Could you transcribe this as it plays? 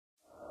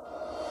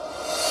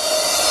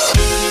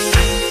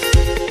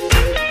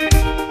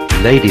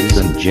Ladies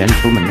and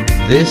gentlemen,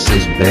 this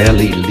is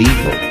barely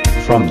legal,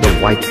 from the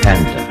White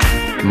Panda.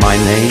 My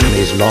name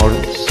is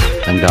Lawrence,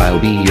 and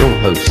I'll be your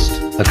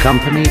host,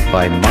 accompanied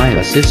by my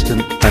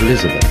assistant,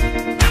 Elizabeth.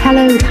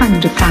 Hello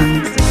Panda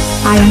fans.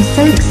 I am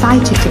so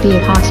excited to be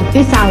a part of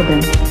this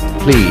album.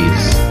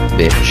 Please,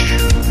 bitch,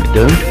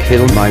 don't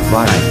kill my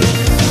vibe.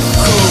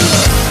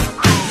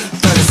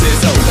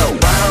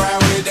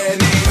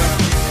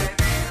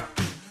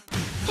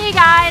 Hey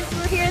guys,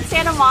 we're here in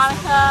Santa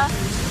Monica.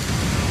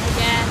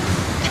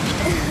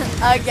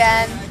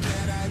 Again.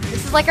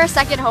 This is like our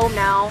second home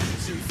now.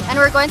 And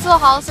we're going to the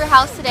Hollister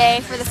House today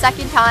for the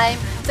second time.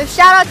 So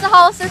shout out to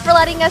Hollister for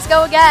letting us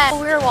go again.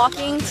 We're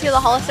walking to the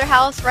Hollister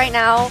House right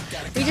now.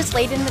 We just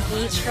laid in the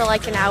beach for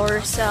like an hour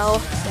or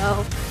so.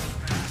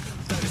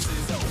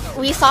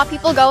 We saw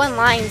people go in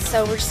line,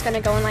 so we're just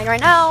gonna go in line right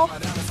now.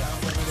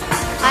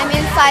 I'm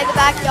inside the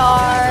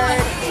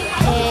backyard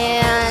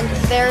and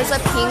there's a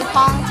ping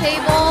pong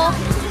table.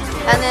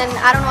 And then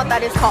I don't know what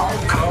that is called.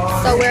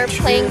 So we're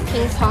playing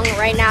ping pong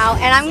right now,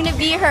 and I'm gonna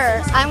be her.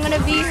 I'm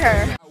gonna be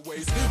her.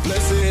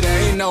 Blessed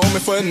ain't known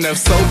me for enough,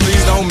 so please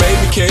don't make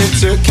me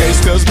catch a case,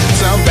 cause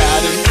I'm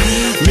about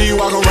it. Me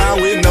walk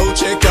around with no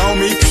check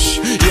on me,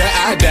 yeah,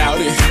 I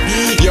doubt it.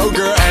 Your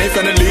girl ain't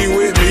finna leave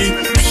with me,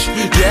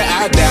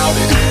 yeah, I doubt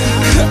it.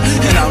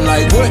 And I'm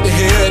like, what the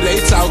hell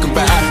they talking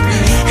about?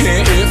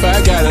 And if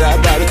I got it, I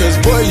bought it, cause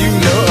boy, you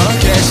know I'm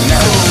cashing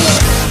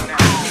out.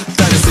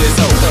 36,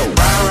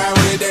 round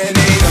with that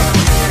nigga.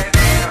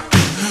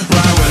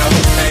 Ride with her,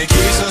 ain't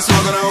Keisha,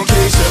 smoking on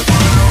Keisha.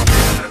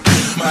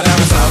 My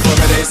diamonds out for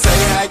me, they say,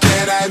 how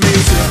can I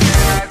meet you?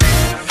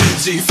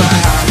 G5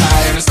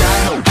 high in the sky,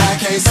 hope I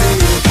can't see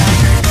you.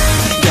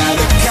 Got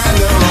a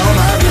condo on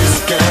my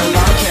wrist, girl,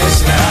 I'm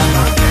cashing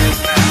out.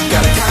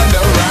 Got a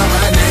condo around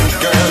my neck,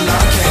 girl,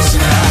 I'm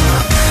cashing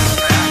out.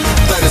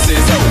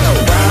 36,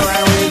 round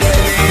with that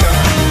nigga.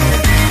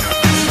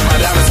 My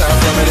diamonds out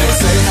for me, they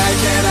say, how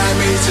can I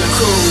meet you?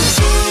 Cool.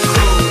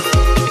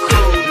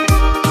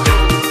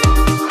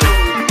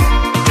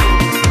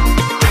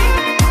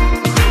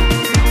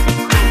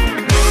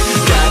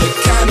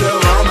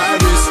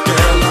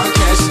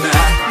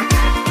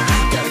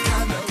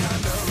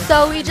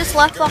 So we just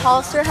left the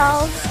Hollister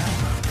House.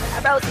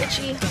 That was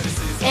itchy.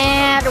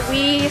 And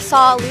we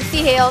saw Lucy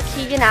Hale,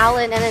 Keegan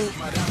Allen, and then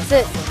is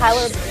it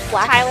Tyler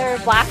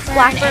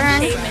Blackburn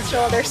and Shay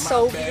Mitchell. They're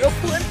so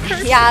beautiful in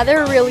person. Yeah,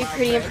 they're really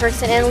pretty in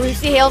person. And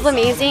Lucy Hale's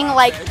amazing.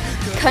 Like,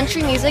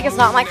 country music is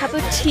not my cup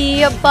of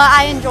tea, but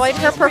I enjoyed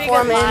her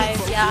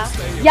performance.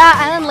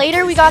 Yeah, and then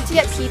later we got to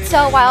get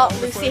pizza while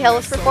Lucy Hale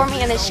was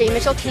performing, and then Shay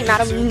Mitchell came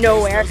out of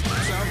nowhere.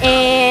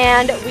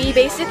 And we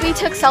basically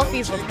took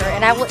selfies with her,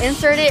 and I will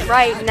insert it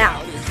right now.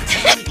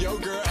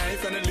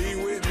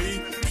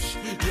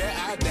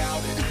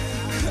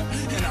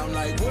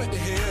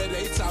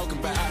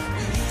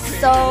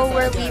 So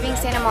we're leaving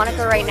Santa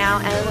Monica right now,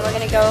 and we're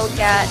gonna go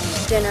get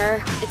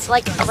dinner. It's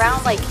like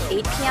around like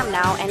 8 p.m.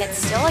 now, and it's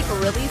still like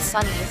really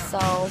sunny,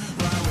 so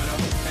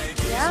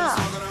yeah.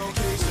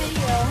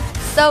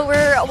 So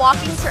we're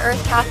walking to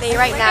Earth Cafe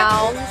right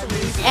now,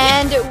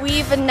 and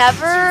we've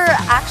never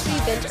actually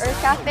been to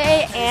Earth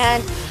Cafe,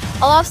 and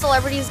a lot of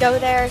celebrities go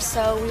there,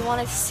 so we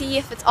want to see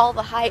if it's all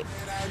the hype.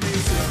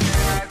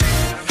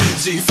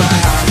 G5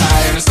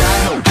 high in the sky,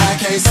 hope I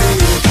can't see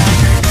you.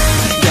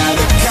 Got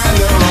a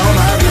condo on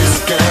my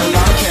wrist, girl,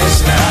 I'm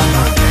cashing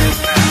out.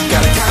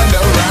 Got a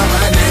condo around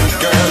my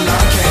neck, girl,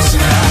 I'm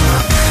cashing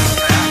out.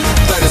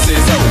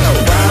 36,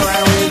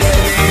 round with that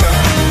nigga.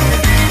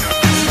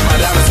 My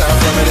diamonds out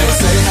for me, they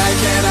say, how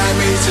can I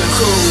meet you?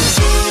 Cool.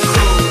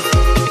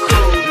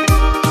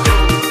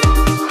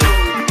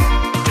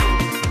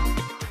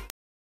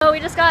 So we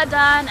just got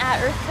done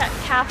at Earth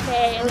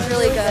Cafe. It was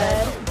really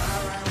good.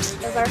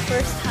 It was our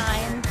first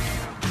time.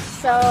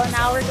 So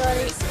now we're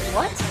going to...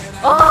 What?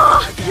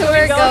 Oh!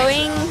 We're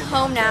going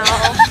home now.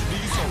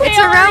 It's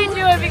around...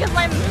 do it because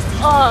my...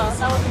 Oh,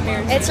 that was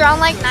embarrassing. It's around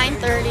like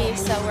 9:30,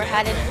 so we're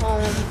headed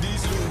home.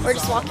 We're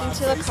just walking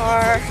to the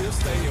car.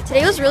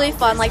 Today was really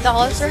fun. Like, the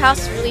Hollister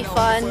House was really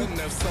fun.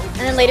 And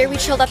then later we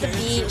chilled at the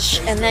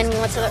beach, and then we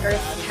went to the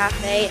Earth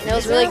Cafe, and it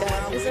was really good.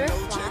 Is there a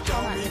flash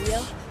on that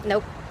video?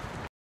 Nope.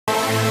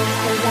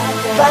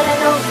 But I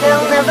know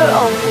they'll never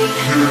own me.